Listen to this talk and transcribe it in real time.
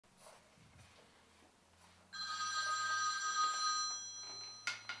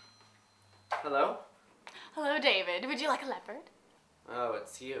Hello? Hello, David. Would you like a leopard? Oh,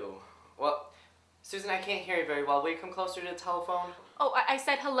 it's you. Well, Susan, I can't hear you very well. Will you come closer to the telephone? Oh, I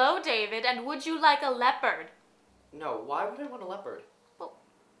said hello, David, and would you like a leopard? No, why would I want a leopard? Well,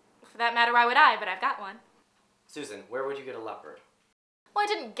 for that matter, why would I? But I've got one. Susan, where would you get a leopard? Well, I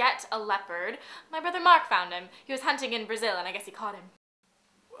didn't get a leopard. My brother Mark found him. He was hunting in Brazil, and I guess he caught him.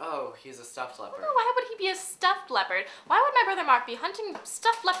 Oh, he's a stuffed leopard. Oh, why would he be a stuffed leopard? Why would my brother Mark be hunting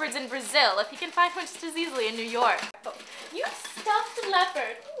stuffed leopards in Brazil if he can find one just as easily in New York? Oh, you stuffed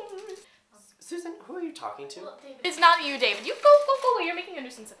leopard. Susan, who are you talking to? Well, David, it's not you, David. You go away. You're making a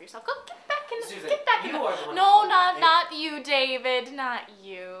nuisance of yourself. Go, get back in. Susan, get back in. you are the one No, who- not you, David. Not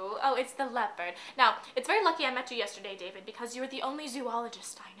you. Oh, it's the leopard. Now, it's very lucky I met you yesterday, David, because you're the only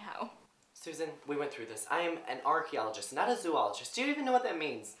zoologist I know. Susan, we went through this. I am an archaeologist, not a zoologist. Do you even know what that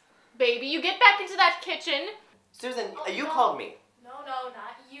means? Baby, you get back into that kitchen. Susan, Oh, you no. called me. No,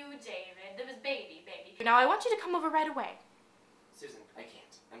 not you, David. It was baby. Now, I want you to come over right away. Susan, I can't.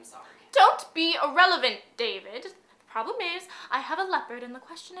 I'm sorry. Don't be irrelevant, David. The problem is, I have a leopard, and the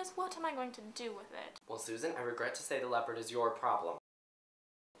question is, what am I going to do with it? Well, Susan, I regret to say the leopard is your problem.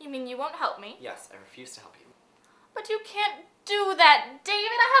 You mean you won't help me? Yes, I refuse to help you. But you can't do that,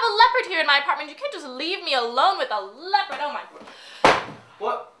 David. I have a leopard here in my apartment. You can't just leave me alone with a leopard. Oh, my God.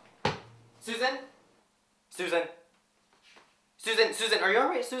 What? Susan? Susan? Susan, are you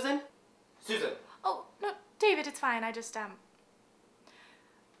alright, Susan? Susan. Oh, no, David, it's fine.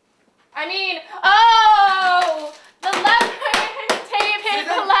 Oh! The leopard! David, Susan?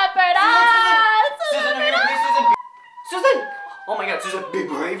 the leopard! It's a Susan, are leopard! you okay, Susan? Susan! Oh my God, Susan, be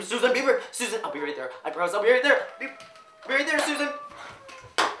brave, Susan, be brave. Susan, I'll be right there. I promise I'll be right there. Be right there, Susan.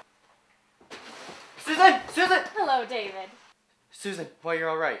 Susan! Hello, David. Susan, well, you're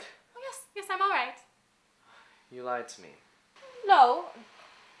alright. Oh, yes, I'm all right. You lied to me. No.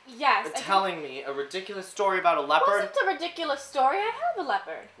 Yes. Telling me a ridiculous story about a It leopard. wasn't a ridiculous story. I have a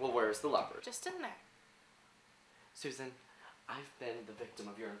leopard. Well, where's the leopard? Just in there. Susan, I've been the victim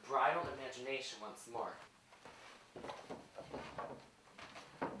of your unbridled imagination once more.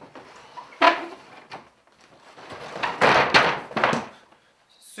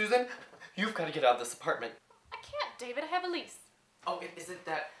 Susan, you've got to get out of this apartment. I can't, David. I have a lease. Oh, isn't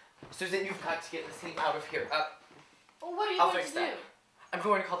that... Susan, you've got to get this thing out of here. Well, what are you I'll going fix to do? that. I'm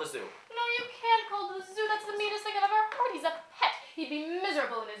going to call the zoo. No, you can't call the zoo. That's the meanest thing I've ever heard. He's a pet. He'd be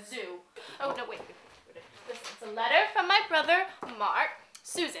miserable in a zoo. Oh, no, wait. Listen, it's a letter from my brother, Mark.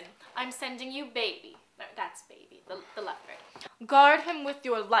 Susan, I'm sending you Baby. No, that's Baby, the leopard. Guard him with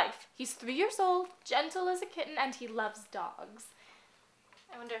your life. He's 3 years old, gentle as a kitten, and he loves dogs.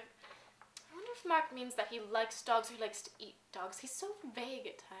 I wonder if Mark means that he likes dogs or he likes to eat dogs. He's so vague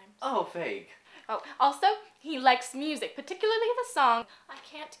at times. Oh, vague. Oh, also, he likes music, particularly the song, I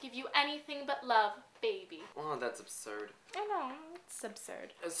Can't Give You Anything But Love, Baby. Oh, that's absurd. I know, it's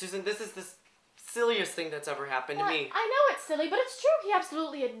absurd. Susan, this is the silliest thing that's ever happened to me. I know it's silly, but it's true. He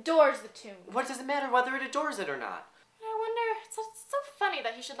absolutely adores the tune. What does it matter whether it adores it or not? I wonder, it's so funny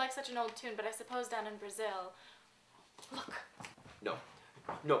that he should like such an old tune, but I suppose down in Brazil. Look.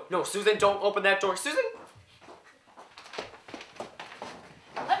 No, Susan, don't open that door. Susan!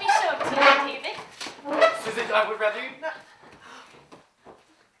 Let me show it to you, David. Susan, I would rather you not.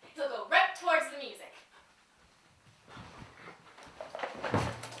 He'll go right towards the music.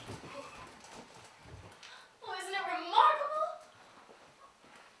 Oh, isn't it remarkable?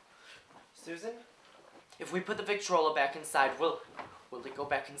 Susan, if we put the Victrola back inside, will it go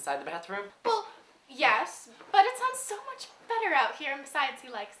back inside the bathroom? Well, yes, but it sounds so much better out here, and besides, he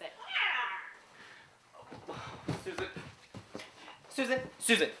likes it.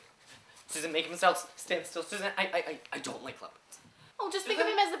 Susan, make him stand still. Susan, I don't like leopards. Oh, just think of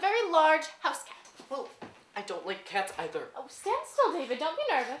him as a very large house cat. Well, I don't like cats either. Oh, stand still, David. Don't be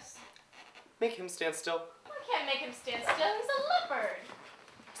nervous. Make him stand still. I can't make him stand still. He's a leopard.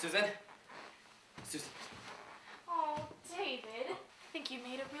 Susan. Oh, David. I think you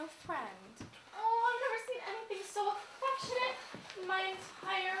made a real friend. Oh, I've never seen anything so affectionate in my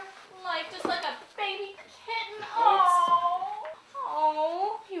entire life. Just like a baby kitten.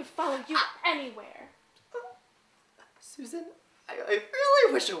 Oh, he would follow you anywhere. Susan, I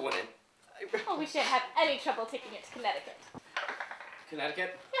really wish it wouldn't. Oh, we shan't have any trouble taking it to Connecticut.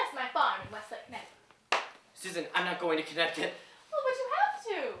 Connecticut? Yes, my farm in Westlake, Connecticut. Susan, I'm not going to Connecticut. Oh, but you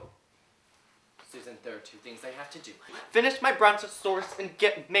have to. Susan, there are 2 things I have to do. Finish my brontosaurus and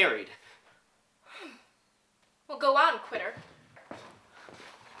get married. Well, go on, quitter.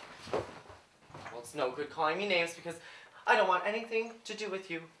 Well, it's no good calling me names because I don't want anything to do with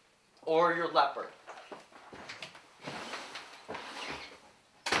you or your leopard.